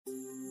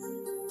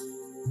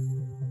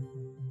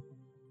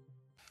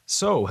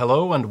So,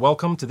 hello and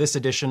welcome to this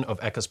edition of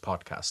ECHA's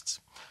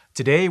podcasts.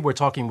 Today we're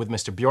talking with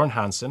Mr. Bjorn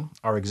Hansen,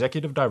 our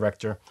Executive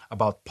Director,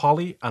 about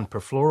poly and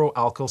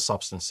perfluoroalkyl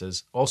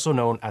substances, also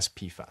known as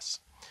PFAS.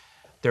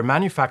 They're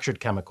manufactured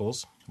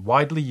chemicals,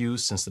 widely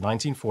used since the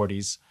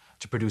 1940s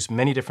to produce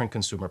many different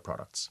consumer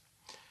products.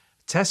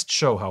 Tests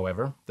show,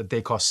 however, that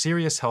they cause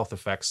serious health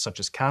effects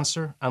such as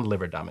cancer and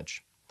liver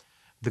damage.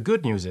 The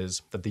good news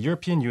is that the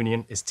European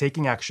Union is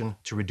taking action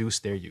to reduce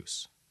their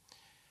use.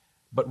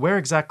 But where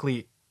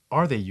exactly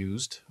are they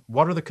used?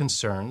 What are the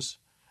concerns?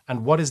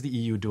 And what is the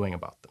EU doing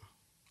about them?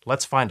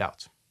 Let's find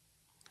out.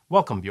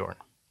 Welcome, Bjorn.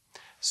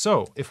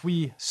 So, if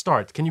we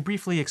start, can you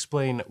briefly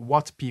explain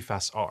what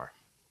PFAS are?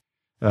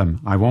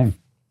 I won't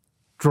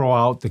draw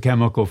out the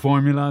chemical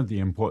formula. The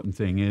important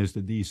thing is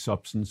that these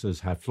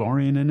substances have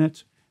fluorine in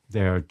it.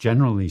 They're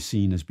generally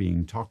seen as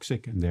being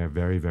toxic, and they're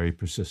very, very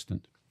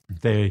persistent.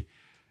 They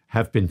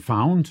have been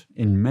found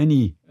in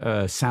many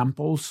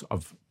samples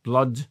of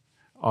blood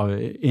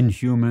in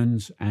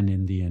humans and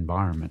in the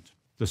environment.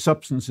 The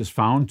substance is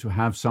found to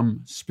have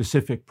some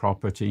specific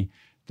property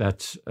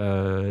that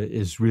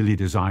is really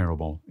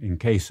desirable. In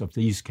case of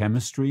these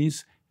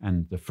chemistries,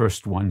 and the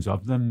first ones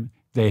of them,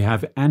 they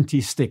have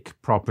anti-stick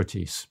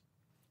properties.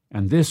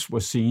 And this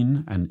was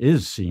seen and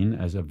is seen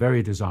as a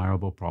very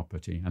desirable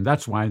property. And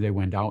that's why they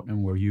went out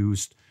and were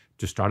used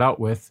to start out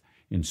with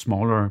in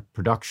smaller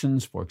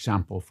productions, for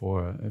example,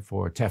 for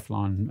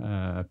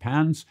Teflon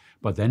pans,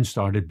 but then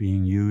started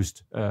being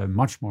used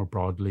much more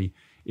broadly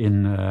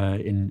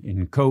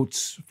in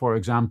coats, for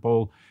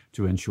example,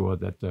 to ensure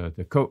that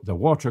the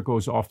water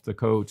goes off the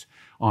coat,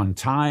 on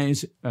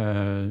ties,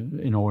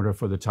 in order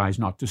for the ties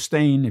not to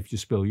stain if you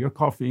spill your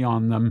coffee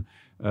on them,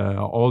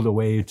 all the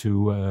way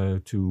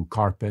to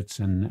carpets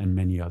and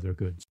many other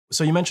goods.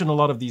 So you mentioned a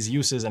lot of these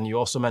uses, and you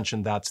also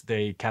mentioned that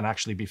they can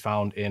actually be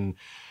found in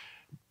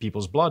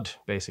people's blood,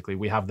 basically.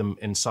 We have them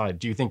inside.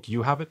 Do you think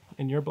you have it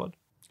in your blood?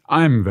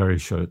 I'm very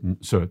certain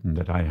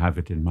that I have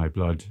it in my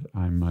blood.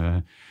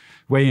 I'm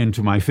way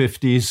into my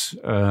 50s.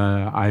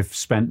 I've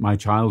spent my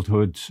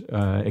childhood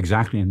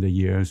exactly in the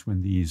years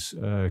when these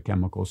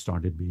chemicals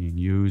started being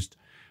used.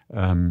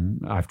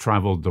 I've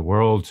traveled the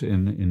world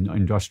in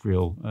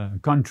industrial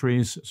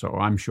countries, so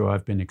I'm sure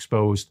I've been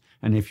exposed.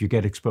 And if you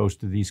get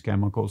exposed to these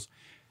chemicals,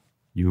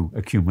 you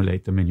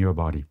accumulate them in your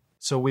body.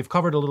 So we've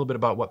covered a little bit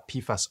about what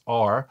PFAS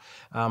are.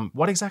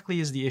 What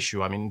exactly is the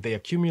issue? I mean, they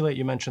accumulate,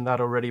 you mentioned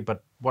that already,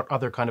 but what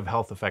other kind of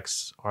health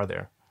effects are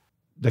there?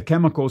 The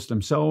chemicals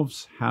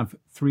themselves have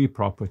three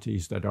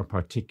properties that are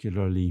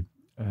particularly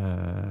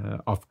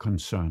of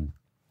concern.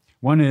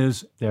 One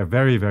is they're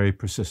very, very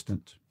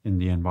persistent in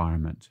the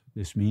environment.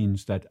 This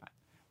means that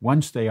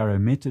once they are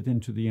emitted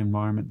into the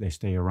environment, they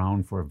stay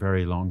around for a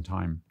very long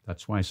time.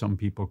 That's why some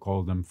people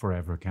call them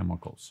forever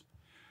chemicals.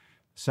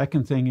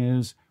 Second thing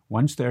is,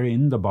 once they're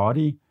in the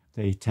body,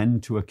 they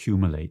tend to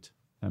accumulate.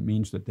 That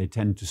means that they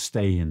tend to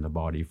stay in the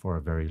body for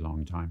a very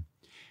long time.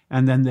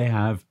 And then they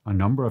have a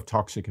number of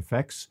toxic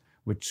effects,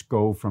 which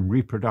go from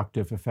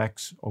reproductive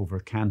effects over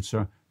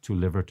cancer to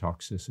liver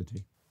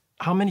toxicity.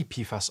 How many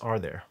PFAS are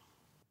there?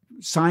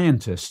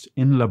 Scientists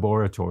in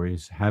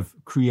laboratories have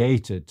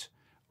created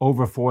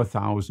over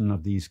 4,000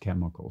 of these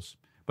chemicals.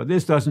 But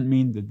this doesn't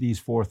mean that these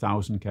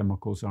 4,000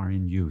 chemicals are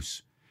in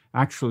use.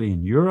 Actually,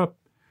 in Europe,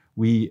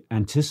 we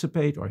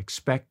anticipate or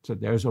expect that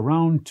there's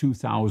around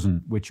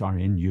 2,000 which are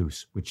in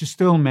use, which is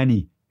still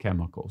many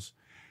chemicals.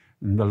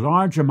 And the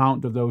large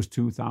amount of those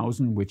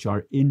 2,000 which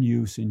are in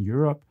use in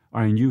Europe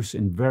are in use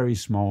in very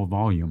small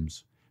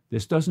volumes.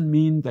 This doesn't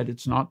mean that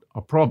it's not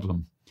a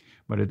problem,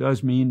 but it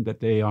does mean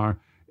that they are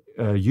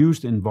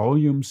used in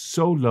volumes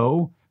so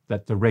low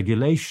that the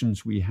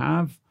regulations we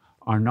have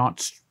are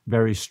not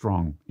very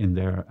strong in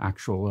their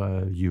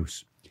actual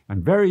use.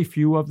 And very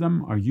few of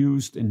them are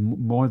used in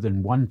more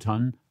than 1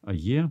 ton a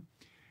year.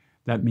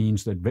 That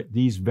means that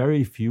these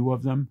very few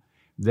of them,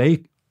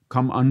 they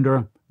come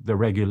under the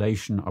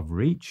regulation of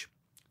REACH.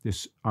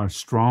 This are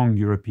strong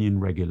European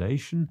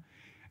regulation.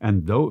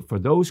 And for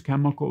those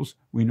chemicals,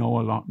 we know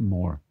a lot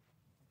more.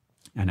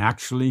 And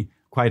actually,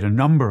 quite a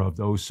number of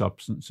those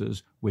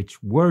substances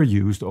which were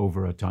used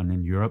over 1 ton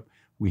in Europe,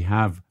 we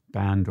have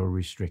banned or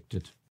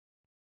restricted.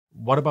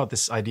 What about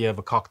this idea of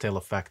a cocktail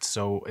effect?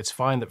 So it's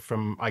fine that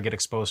I get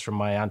exposed from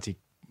my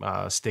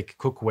anti-stick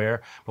cookware,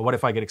 but what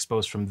if I get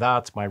exposed from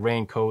that, my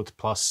raincoat,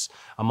 plus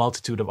a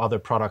multitude of other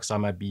products I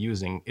might be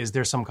using? Is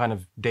there some kind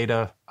of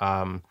data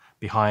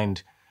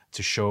behind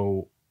to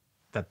show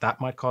that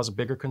might cause a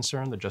bigger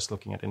concern than just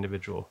looking at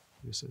individual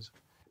uses?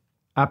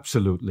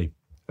 Absolutely.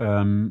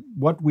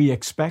 What we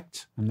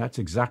expect, and that's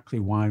exactly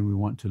why we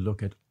want to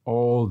look at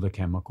all the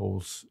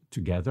chemicals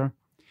together,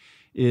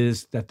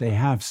 is that they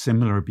have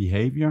similar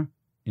behavior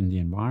in the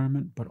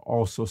environment, but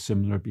also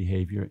similar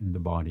behavior in the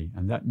body.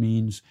 And that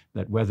means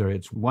that whether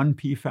it's one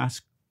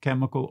PFAS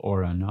chemical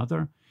or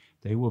another,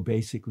 they will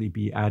basically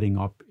be adding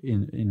up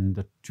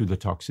to the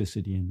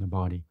toxicity in the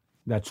body.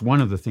 That's one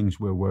of the things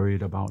we're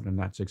worried about, and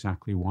that's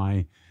exactly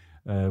why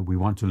we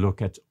want to look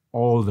at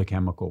all the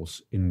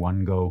chemicals in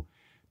one go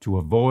to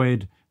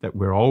avoid that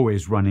we're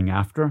always running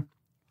after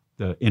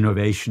the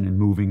innovation in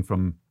moving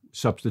from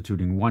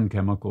substituting one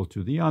chemical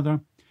to the other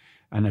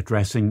and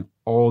addressing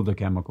all the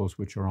chemicals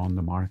which are on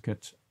the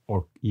market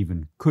or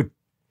even could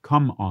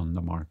come on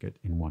the market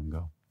in one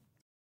go.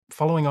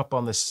 Following up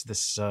on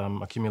this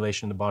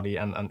accumulation in the body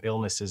and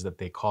illnesses that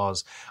they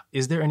cause,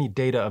 is there any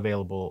data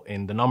available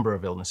in the number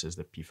of illnesses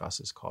that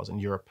PFAS cause in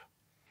Europe?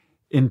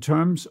 In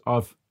terms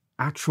of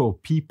actual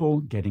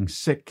people getting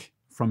sick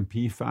from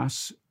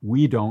PFAS,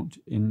 we don't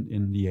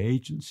in the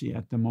agency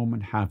at the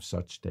moment have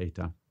such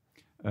data.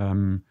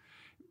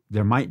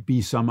 There might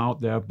be some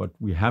out there, but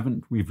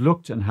we've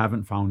looked and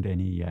haven't found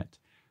any yet.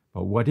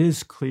 But what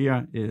is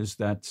clear is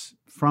that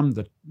from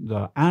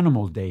the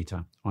animal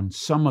data on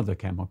some of the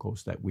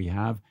chemicals that we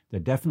have, there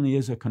definitely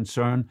is a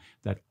concern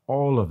that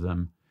all of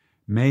them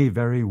may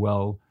very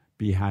well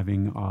be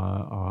having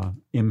an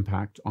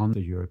impact on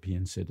the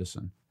European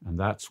citizen. And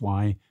that's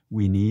why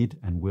we need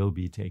and will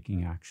be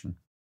taking action.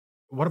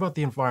 What about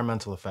the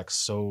environmental effects?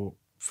 So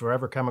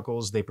forever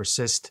chemicals, they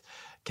persist.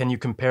 Can you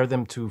compare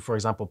them to, for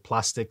example,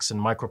 plastics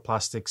and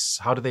microplastics?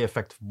 How do they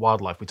affect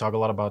wildlife? We talk a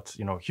lot about,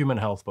 human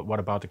health, but what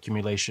about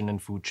accumulation in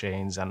food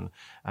chains and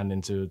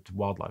into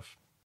wildlife?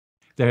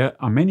 There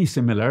are many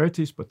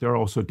similarities, but there are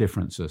also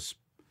differences.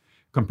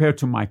 Compared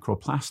to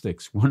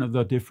microplastics, one of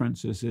the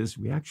differences is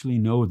we actually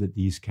know that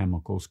these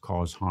chemicals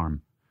cause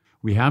harm.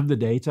 We have the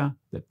data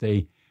that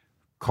they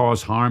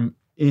cause harm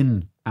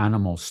in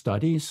animal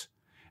studies,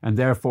 and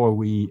therefore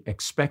we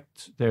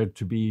expect there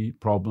to be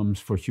problems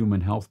for human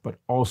health, but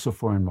also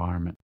for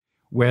environment.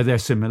 Where there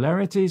are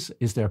similarities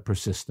is their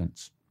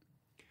persistence.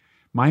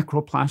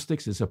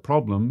 Microplastics is a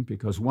problem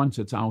because once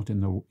it's out in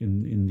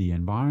the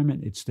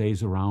environment, it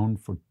stays around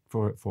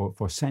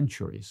for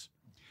centuries.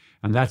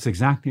 And that's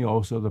exactly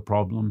also the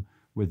problem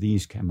with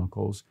these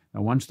chemicals.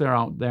 And once they're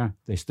out there,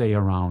 they stay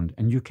around,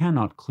 and you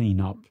cannot clean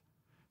up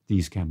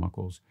these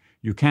chemicals.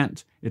 You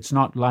can't, it's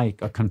not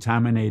like a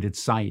contaminated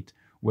site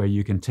where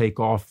you can take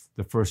off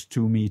the first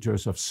 2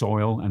 meters of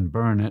soil and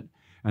burn it,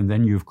 and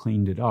then you've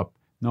cleaned it up.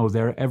 No,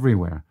 they're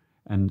everywhere.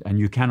 And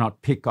you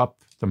cannot pick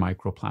up the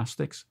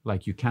microplastics,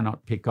 like you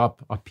cannot pick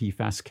up a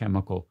PFAS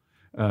chemical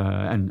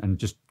and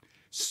just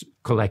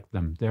collect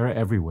them. They're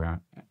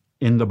everywhere,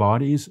 in the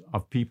bodies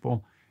of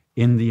people,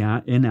 in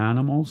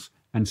animals,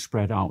 and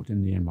spread out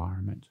in the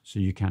environment. So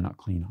you cannot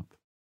clean up.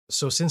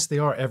 So since they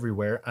are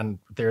everywhere, and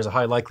there's a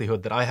high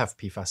likelihood that I have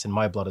PFAS in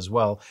my blood as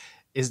well,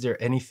 is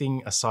there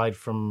anything aside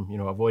from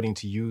avoiding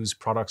to use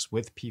products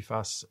with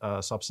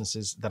PFAS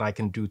substances that I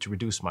can do to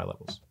reduce my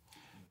levels?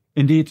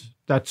 Indeed,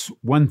 that's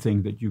one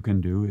thing that you can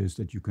do, is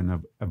that you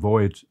can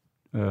avoid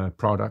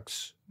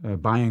products,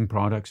 buying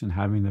products and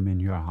having them in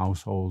your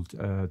household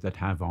that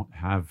have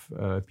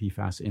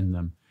PFAS in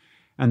them.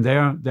 And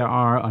there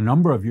are a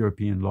number of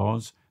European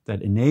laws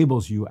that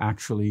enables you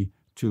actually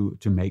to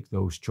make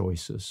those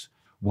choices.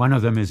 One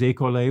of them is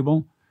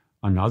eco-label.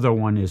 Another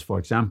one is, for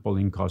example,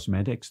 in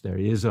cosmetics, there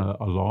is a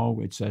law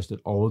which says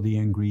that all the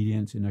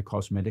ingredients in a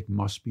cosmetic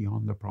must be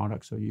on the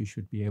product, so you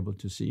should be able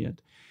to see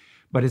it.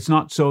 But it's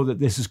not so that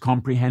this is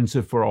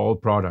comprehensive for all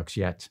products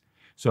yet.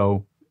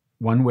 So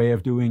one way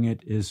of doing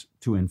it is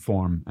to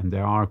inform, and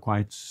there are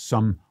quite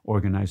some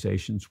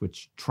organizations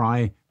which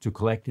try to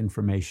collect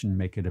information,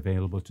 make it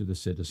available to the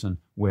citizen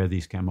where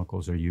these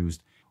chemicals are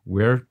used.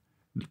 We're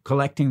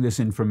collecting this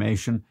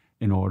information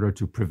in order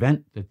to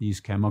prevent that these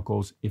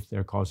chemicals, if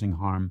they're causing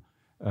harm,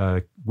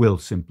 will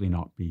simply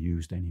not be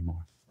used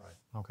anymore. Right.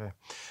 Okay.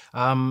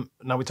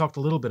 Now, we talked a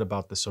little bit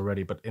about this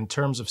already, but in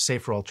terms of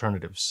safer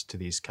alternatives to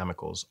these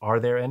chemicals, are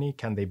there any?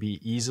 Can they be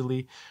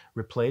easily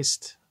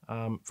replaced,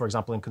 for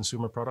example, in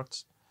consumer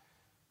products?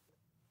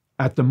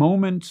 At the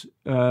moment,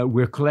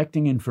 we're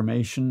collecting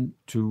information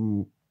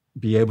to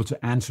be able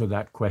to answer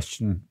that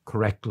question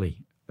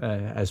correctly.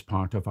 As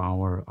part of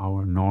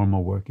our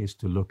normal work is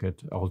to look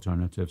at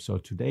alternatives. So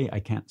today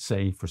I can't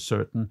say for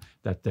certain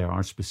that there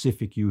are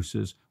specific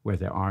uses where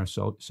there are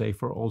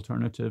safer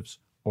alternatives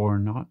or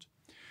not.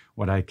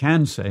 What I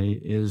can say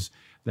is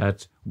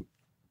that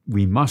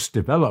we must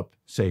develop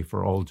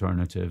safer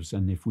alternatives.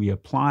 And if we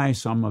apply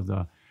some of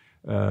the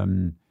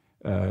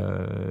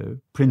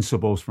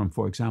principles from,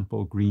 for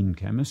example, green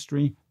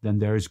chemistry, then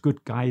there is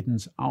good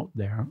guidance out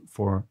there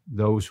for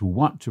those who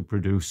want to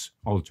produce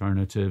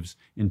alternatives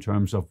in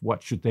terms of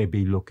what should they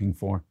be looking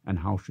for and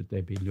how should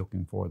they be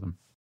looking for them.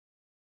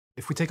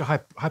 If we take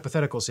a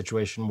hypothetical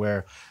situation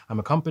where I'm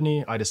a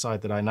company, I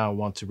decide that I now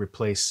want to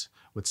replace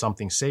with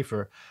something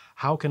safer,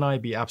 how can I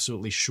be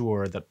absolutely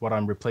sure that what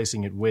I'm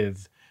replacing it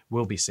with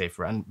will be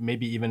safer? And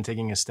maybe even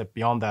taking a step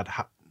beyond that,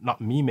 not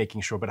me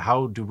making sure, but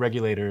how do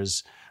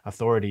regulators,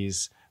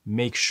 authorities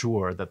make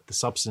sure that the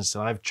substance that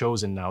I've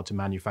chosen now to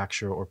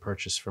manufacture or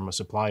purchase from a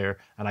supplier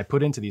and I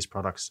put into these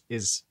products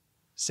is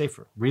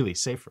safer, really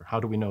safer? How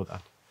do we know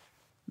that?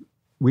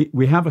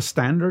 We have a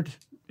standard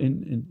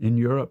in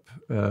Europe,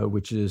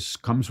 which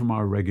comes from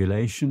our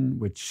regulation,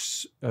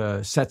 which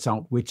sets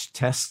out which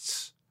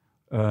tests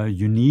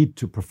you need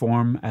to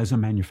perform as a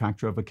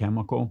manufacturer of a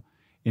chemical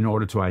in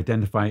order to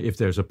identify if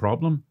there's a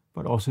problem,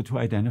 but also to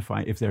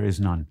identify if there is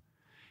none.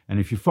 And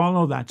if you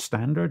follow that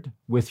standard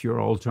with your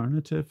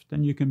alternative,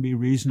 then you can be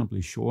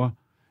reasonably sure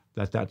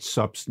that that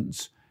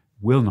substance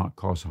will not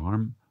cause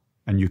harm.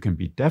 And you can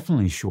be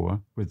definitely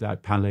sure with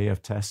that palette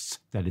of tests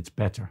that it's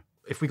better.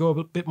 If we go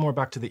a bit more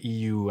back to the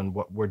EU and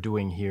what we're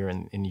doing here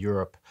in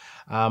Europe,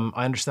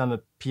 I understand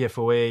that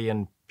PFOA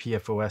and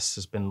PFOS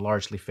has been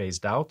largely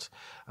phased out.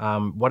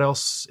 What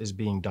else is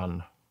being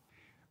done?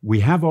 We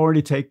have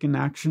already taken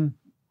action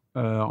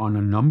on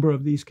a number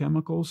of these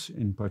chemicals,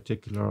 in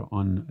particular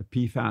on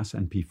PFAS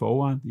and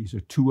PFOA. These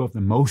are two of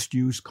the most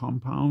used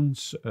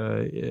compounds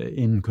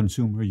in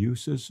consumer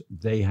uses.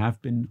 They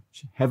have been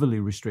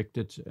heavily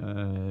restricted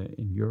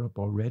in Europe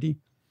already.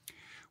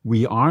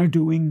 We are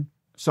doing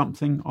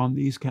something on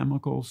these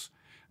chemicals.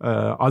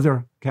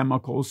 Other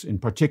chemicals, in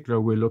particular,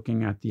 we're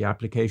looking at the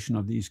application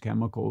of these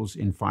chemicals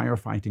in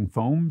firefighting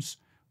foams,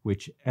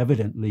 which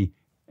evidently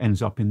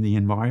ends up in the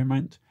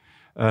environment,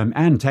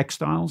 and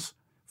textiles.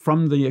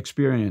 From the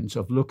experience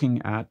of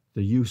looking at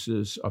the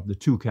uses of the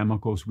two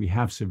chemicals we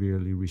have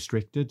severely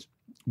restricted,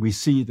 we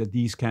see that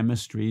these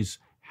chemistries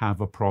have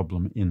a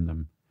problem in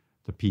them,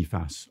 the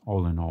PFAS,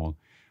 all in all.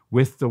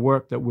 With the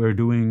work that we're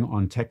doing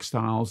on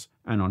textiles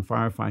and on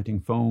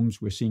firefighting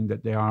foams, we're seeing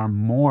that there are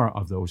more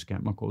of those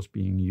chemicals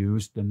being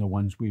used than the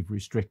ones we've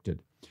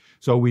restricted.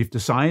 So we've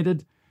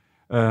decided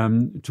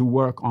to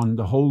work on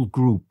the whole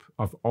group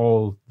of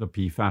all the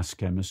PFAS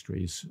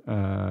chemistries,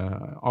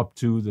 up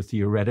to the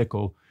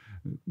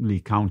theoretically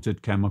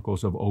counted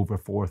chemicals of over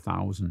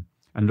 4,000,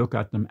 and look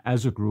at them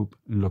as a group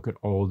and look at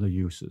all the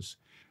uses.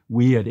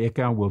 We at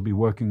ICCA will be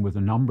working with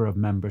a number of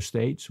member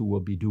states who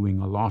will be doing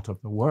a lot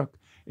of the work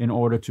in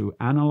order to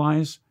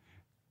analyze,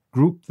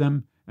 group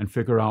them, and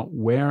figure out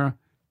where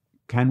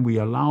can we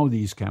allow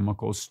these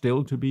chemicals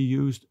still to be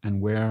used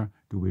and where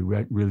do we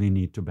really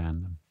need to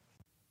ban them.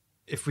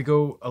 If we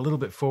go a little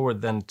bit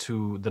forward then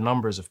to the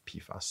numbers of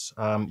PFAS,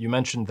 you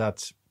mentioned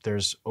that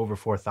there's over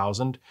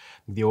 4,000.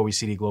 The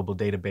OECD Global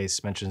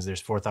Database mentions there's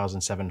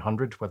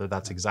 4,700. Whether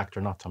that's exact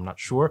or not, I'm not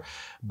sure.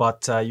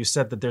 But you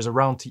said that there's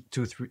around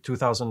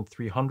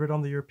 2,300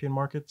 on the European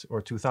market,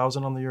 or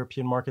 2,000 on the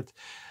European market.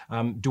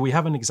 Do we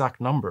have an exact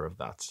number of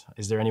that?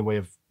 Is there any way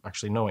of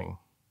actually knowing?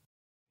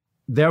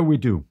 There we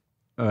do.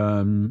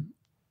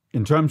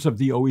 In terms of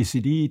the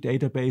OECD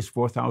database,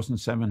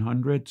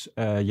 4,700,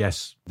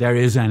 yes, there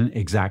is an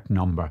exact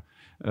number.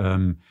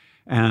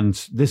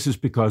 And this is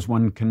because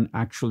one can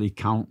actually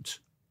count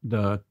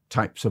the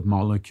types of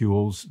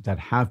molecules that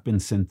have been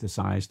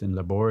synthesized in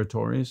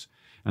laboratories.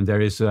 And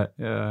there is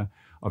a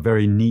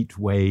very neat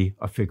way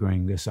of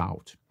figuring this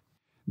out.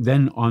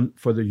 Then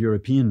for the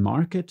European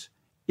market,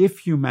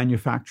 if you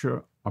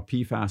manufacture a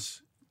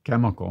PFAS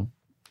chemical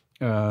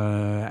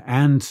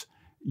and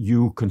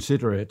you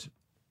consider it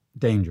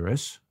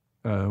dangerous,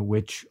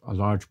 which a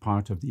large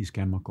part of these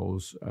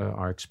chemicals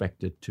are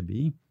expected to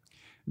be,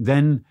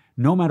 then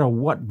no matter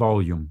what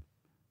volume,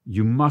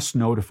 you must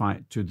notify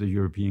it to the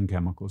European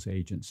Chemicals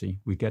Agency.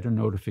 We get a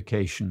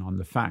notification on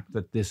the fact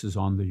that this is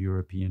on the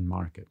European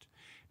market,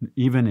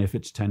 even if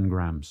it's 10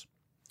 grams.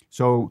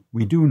 So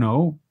we do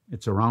know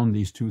it's around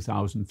these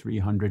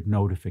 2,300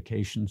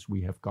 notifications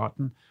we have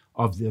gotten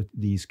of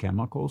these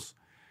chemicals.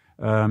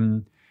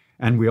 And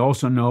we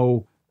also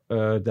know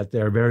that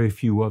there are very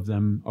few of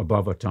them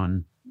above a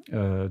ton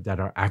that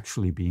are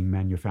actually being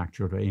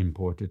manufactured or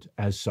imported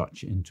as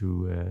such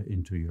into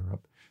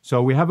Europe.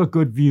 So we have a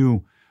good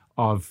view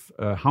of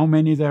how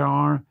many there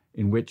are,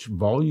 in which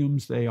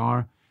volumes they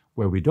are.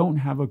 Where we don't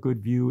have a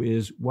good view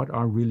is what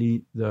are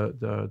really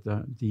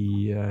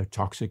the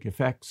toxic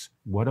effects.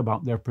 What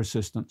about their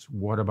persistence?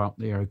 What about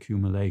their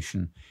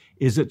accumulation?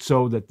 Is it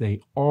so that they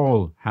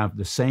all have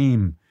the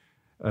same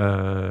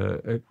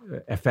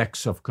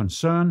effects of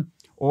concern,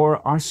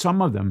 or are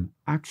some of them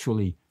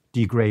actually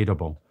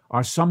degradable?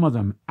 Are some of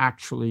them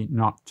actually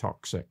not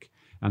toxic?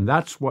 And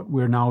that's what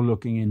we're now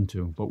looking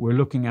into. But we're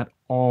looking at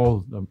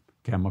all the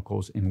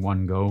chemicals in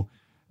one go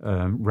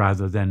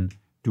rather than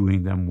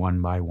doing them one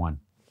by one.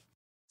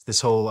 This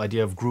whole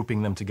idea of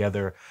grouping them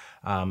together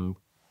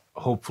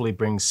hopefully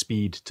brings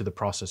speed to the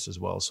process as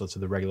well, so to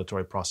the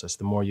regulatory process.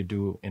 The more you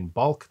do in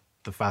bulk,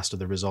 the faster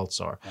the results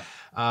are.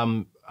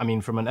 Yeah. I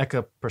mean, from an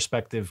ECHA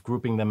perspective,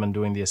 grouping them and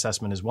doing the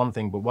assessment is one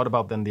thing, but what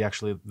about then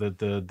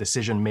the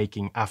decision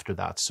making after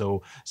that?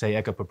 So say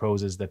ECHA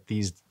proposes that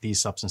these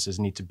substances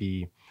need to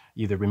be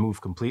either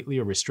removed completely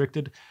or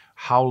restricted.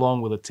 How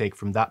long will it take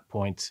from that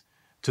point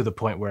to the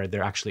point where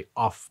they're actually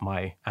off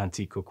my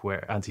anti-stick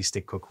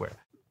cookware?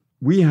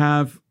 We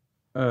have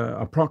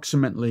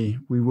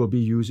we will be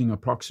using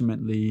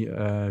approximately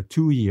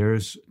 2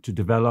 years to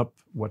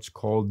develop what's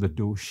called the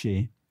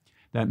dossier.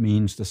 That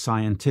means the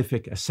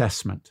scientific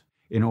assessment,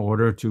 in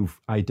order to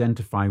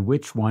identify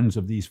which ones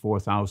of these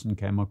 4,000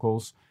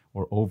 chemicals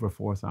or over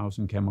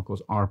 4,000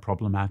 chemicals are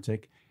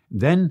problematic.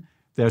 Then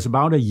there's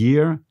about a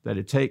year that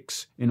it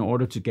takes in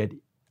order to get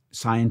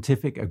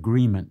scientific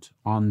agreement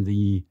on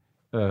the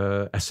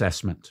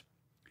assessment.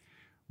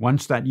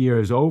 Once that year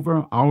is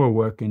over, our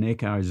work in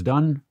ICCA is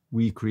done.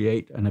 We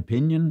create an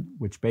opinion,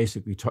 which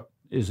basically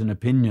is an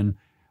opinion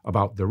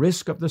about the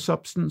risk of the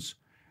substance,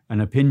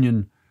 an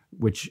opinion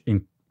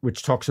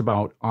which talks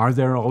about, are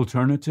there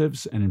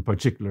alternatives, and in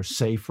particular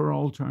safer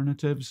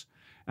alternatives,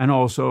 and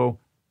also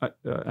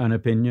an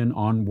opinion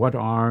on what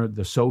are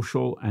the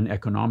social and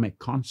economic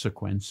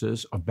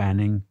consequences of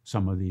banning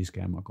some of these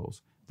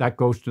chemicals. That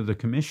goes to the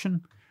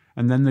Commission,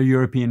 and then the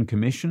European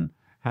Commission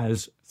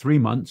has 3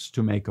 months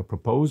to make a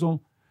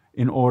proposal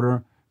in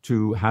order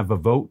to have a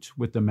vote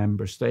with the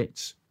member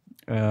states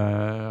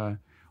on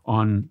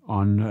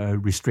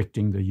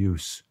restricting the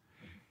use.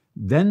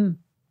 Then,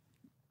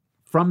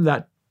 from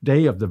that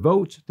day of the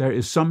vote, there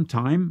is some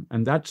time,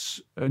 and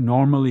that's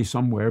normally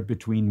somewhere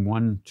between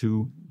 1,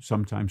 2,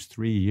 sometimes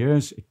 3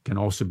 years. It can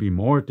also be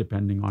more,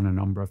 depending on a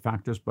number of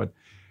factors, but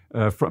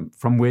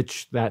from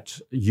which that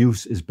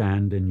use is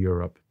banned in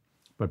Europe.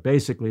 But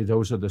basically,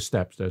 those are the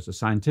steps. There's a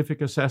scientific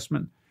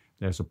assessment,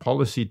 there's a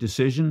policy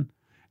decision,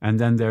 and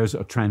then there's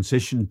a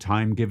transition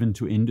time given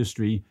to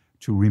industry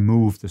to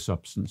remove the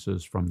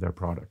substances from their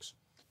products.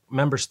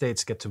 Member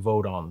states get to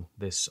vote on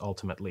this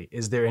ultimately.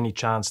 Is there any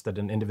chance that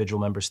an individual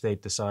member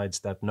state decides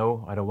that,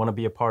 no, I don't want to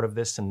be a part of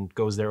this, and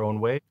goes their own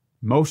way?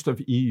 Most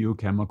of EU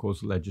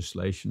chemicals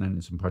legislation, and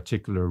it's in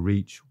particular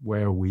REACH,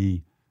 where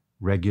we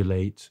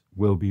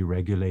will be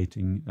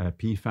regulating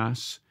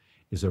PFAS,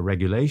 is a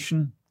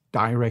regulation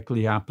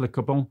directly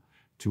applicable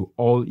to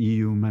all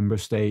EU member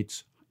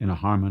states in a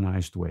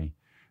harmonized way.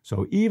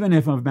 So even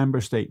if a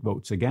member state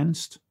votes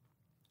against,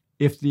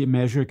 if the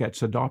measure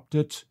gets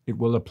adopted, it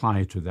will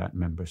apply to that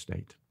member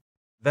state.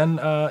 Then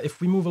if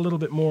we move a little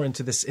bit more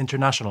into this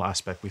international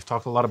aspect, we've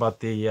talked a lot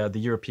about the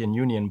European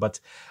Union, but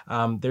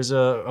there's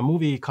a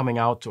movie coming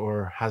out,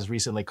 or has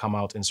recently come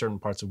out in certain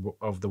parts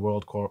of the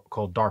world,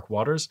 called Dark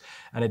Waters,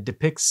 and it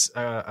depicts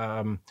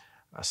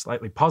a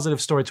slightly positive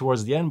story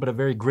towards the end, but a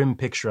very grim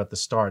picture at the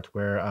start,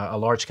 where a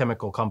large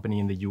chemical company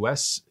in the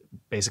US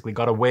basically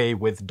got away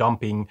with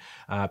dumping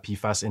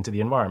PFAS into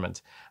the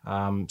environment,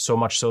 so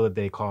much so that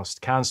they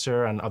caused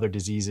cancer and other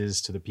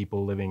diseases to the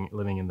people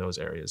living in those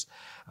areas.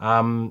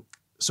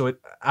 So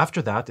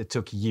after that, it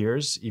took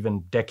years,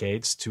 even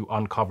decades, to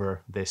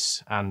uncover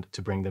this and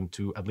to bring them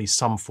to at least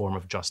some form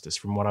of justice.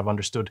 From what I've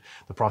understood,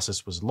 the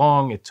process was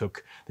long. It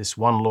took this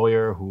one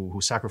lawyer who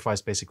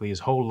sacrificed basically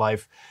his whole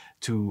life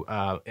to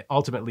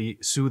ultimately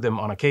sue them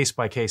on a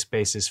case-by-case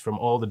basis from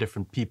all the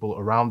different people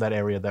around that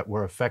area that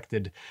were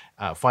affected,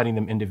 fighting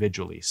them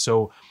individually.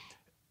 So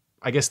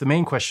I guess the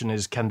main question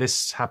is, can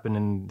this happen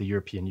in the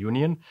European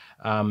Union?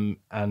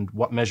 And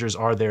what measures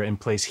are there in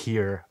place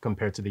here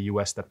compared to the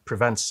US that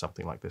prevents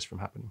something like this from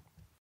happening?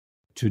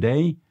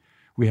 Today,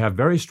 we have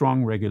very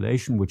strong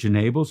regulation which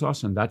enables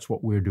us, and that's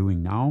what we're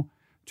doing now,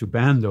 to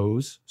ban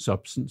those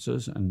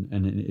substances. And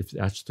if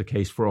that's the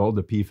case for all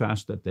the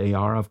PFAS that they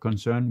are of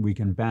concern, we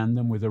can ban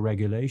them with a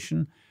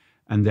regulation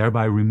and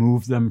thereby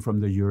remove them from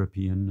the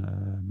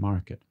European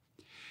market.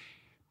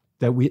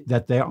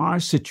 That there are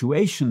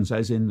situations,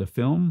 as in the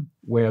film,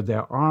 where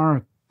there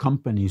are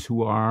companies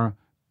who are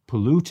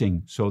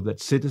polluting so that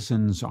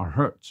citizens are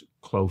hurt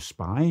close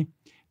by,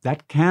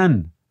 that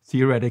can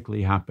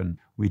theoretically happen.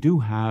 We do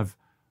have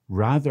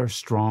rather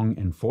strong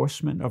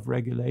enforcement of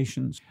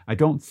regulations. I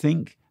don't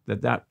think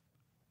that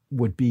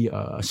would be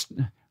a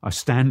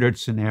standard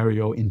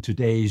scenario in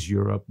today's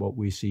Europe, what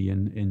we see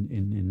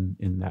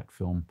in that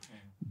film,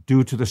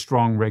 due to the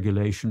strong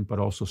regulation, but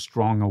also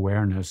strong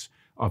awareness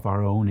of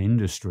our own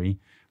industry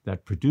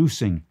that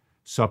producing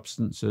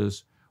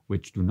substances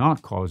which do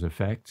not cause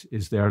effect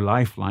is their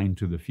lifeline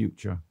to the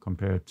future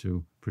compared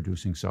to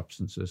producing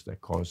substances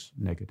that cause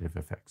negative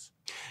effects.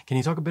 Can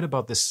you talk a bit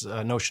about this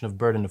notion of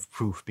burden of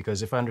proof?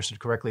 Because if I understood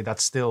correctly,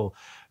 that's still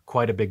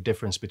quite a big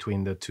difference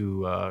between the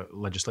two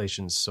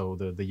legislations, so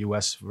the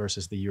US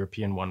versus the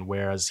European one,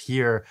 whereas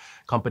here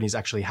companies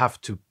actually have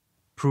to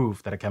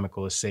prove that a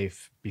chemical is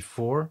safe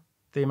before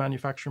they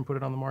manufacture and put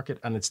it on the market,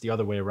 and it's the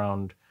other way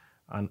around,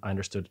 I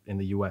understood, in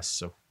the US.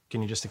 So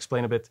can you just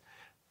explain a bit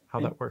how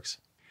that works?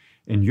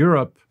 In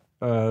Europe,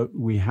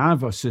 we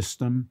have a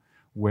system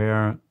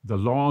where the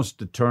laws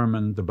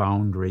determine the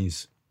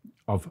boundaries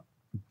of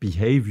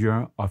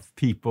behavior of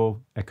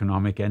people,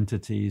 economic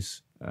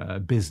entities,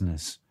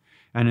 business.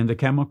 And in the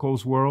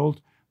chemicals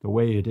world, the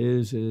way it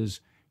is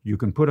you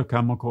can put a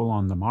chemical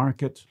on the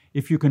market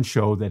if you can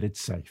show that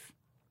it's safe.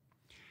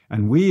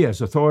 And we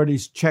as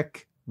authorities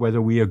check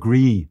whether we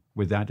agree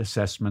with that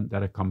assessment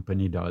that a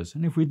company does.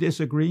 And if we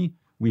disagree,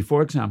 we,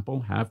 for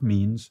example, have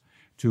means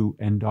to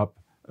end up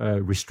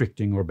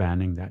restricting or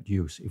banning that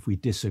use if we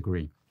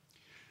disagree.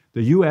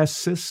 The US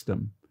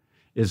system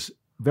is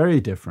very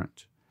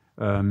different.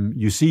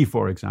 You see,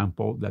 for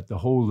example, that the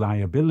whole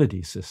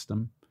liability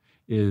system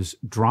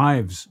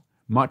drives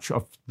much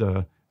of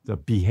the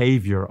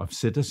behavior of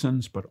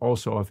citizens, but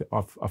also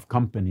of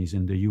companies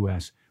in the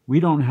US.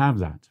 We don't have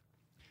that.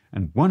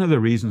 And one of the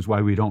reasons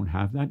why we don't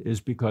have that is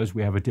because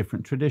we have a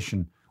different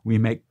tradition. We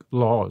make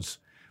laws.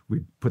 We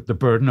put the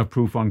burden of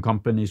proof on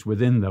companies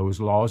within those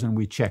laws, and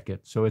we check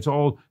it. So it's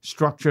all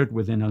structured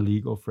within a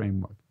legal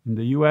framework. In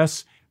the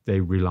US,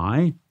 they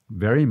rely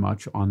very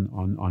much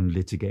on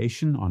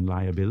litigation, on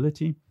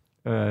liability,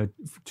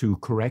 to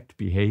correct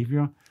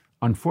behavior.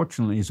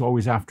 Unfortunately, it's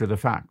always after the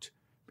fact,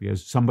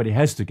 because somebody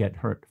has to get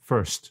hurt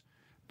first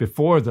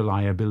before the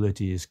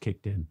liability is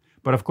kicked in.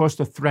 But of course,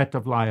 the threat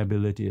of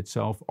liability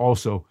itself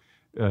also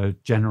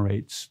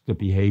generates the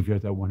behavior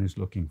that one is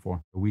looking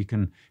for. We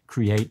can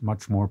create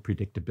much more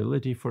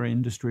predictability for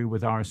industry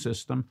with our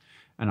system,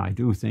 and I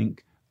do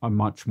think a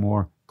much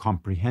more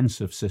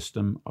comprehensive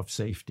system of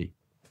safety.